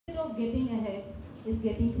getting ahead is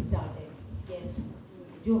getting started. Yes.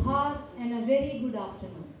 Johar and a very good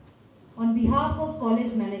afternoon. On behalf of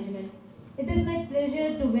college management, it is my pleasure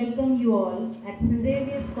to welcome you all at St.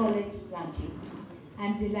 Xavier's College, Ranchi. I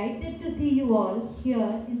am delighted to see you all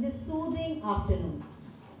here in this soothing afternoon.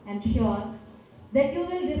 I am sure that you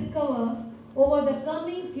will discover over the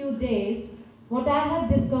coming few days what I have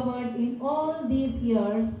discovered in all these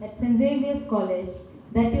years at St. Xavier's College,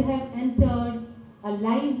 that you have entered a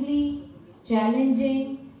lively,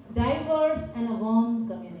 challenging, diverse and a warm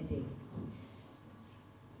community.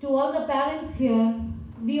 To all the parents here,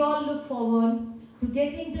 we all look forward to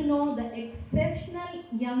getting to know the exceptional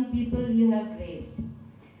young people you have raised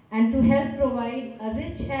and to help provide a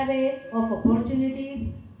rich array of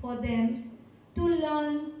opportunities for them to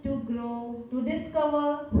learn, to grow, to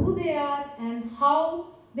discover who they are and how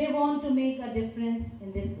they want to make a difference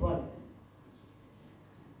in this world.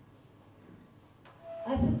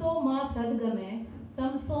 Asato ma sadgame,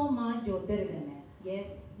 tamso ma jyotirgame. Yes,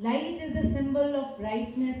 light is the symbol of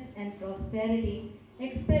brightness and prosperity,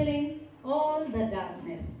 expelling all the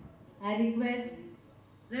darkness. I request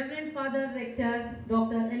Reverend Father Rector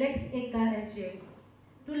Dr. Alex Eka SJ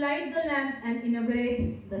to light the lamp and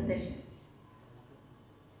inaugurate the session.